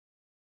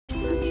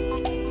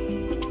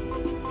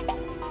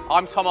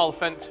I'm Tom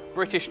Oliphant,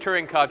 British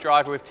touring car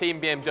driver with Team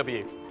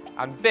BMW,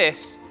 and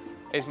this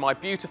is my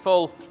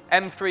beautiful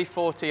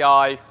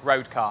M340i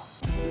road car.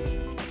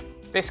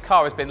 This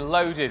car has been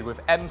loaded with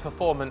M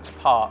Performance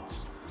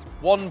parts,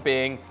 one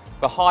being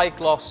the high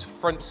gloss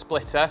front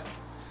splitter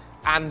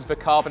and the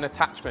carbon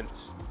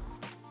attachments.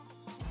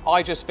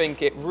 I just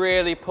think it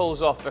really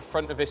pulls off the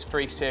front of this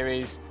 3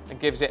 Series and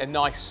gives it a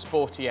nice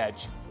sporty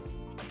edge.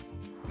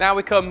 Now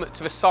we come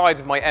to the sides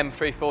of my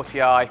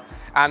M340i,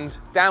 and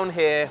down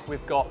here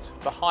we've got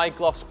the high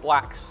gloss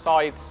black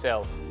side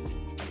sill.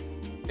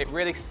 It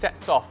really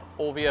sets off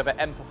all the other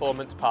M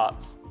Performance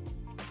parts.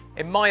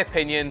 In my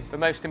opinion, the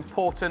most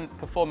important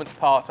performance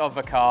part of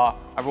the car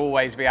are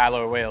always the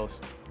alloy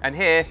wheels. And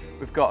here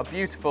we've got a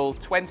beautiful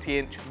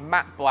 20-inch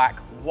matte black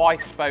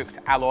Y-spoked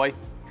alloy,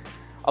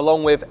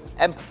 along with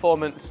M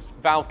Performance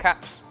valve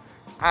caps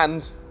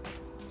and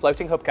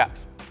floating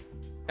hubcaps.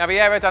 Now the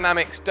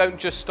aerodynamics don't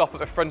just stop at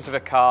the front of the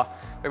car,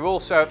 they're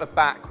also at the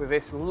back with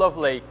this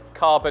lovely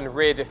carbon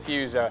rear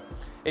diffuser.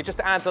 It just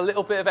adds a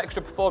little bit of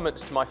extra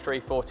performance to my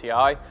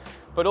 340i,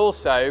 but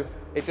also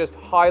it just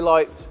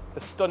highlights the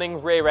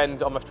stunning rear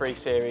end on the 3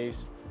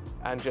 Series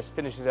and just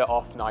finishes it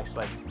off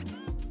nicely.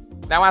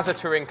 Now as a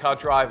touring car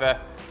driver,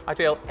 I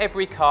feel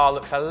every car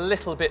looks a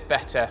little bit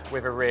better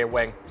with a rear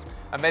wing.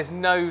 And there's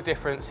no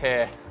difference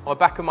here. On the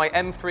back of my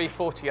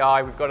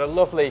M340i, we've got a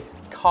lovely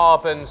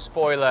carbon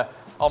spoiler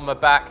on the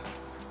back.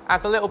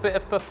 Adds a little bit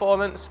of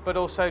performance, but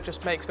also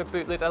just makes the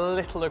boot lid a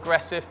little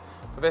aggressive,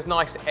 with this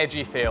nice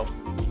edgy feel.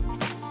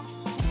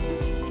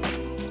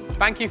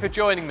 Thank you for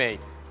joining me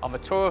on the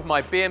tour of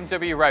my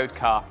BMW road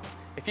car.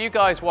 If you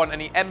guys want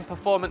any M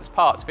Performance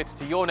parts fitted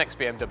to your next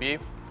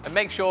BMW, then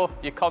make sure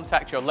you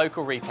contact your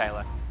local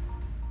retailer.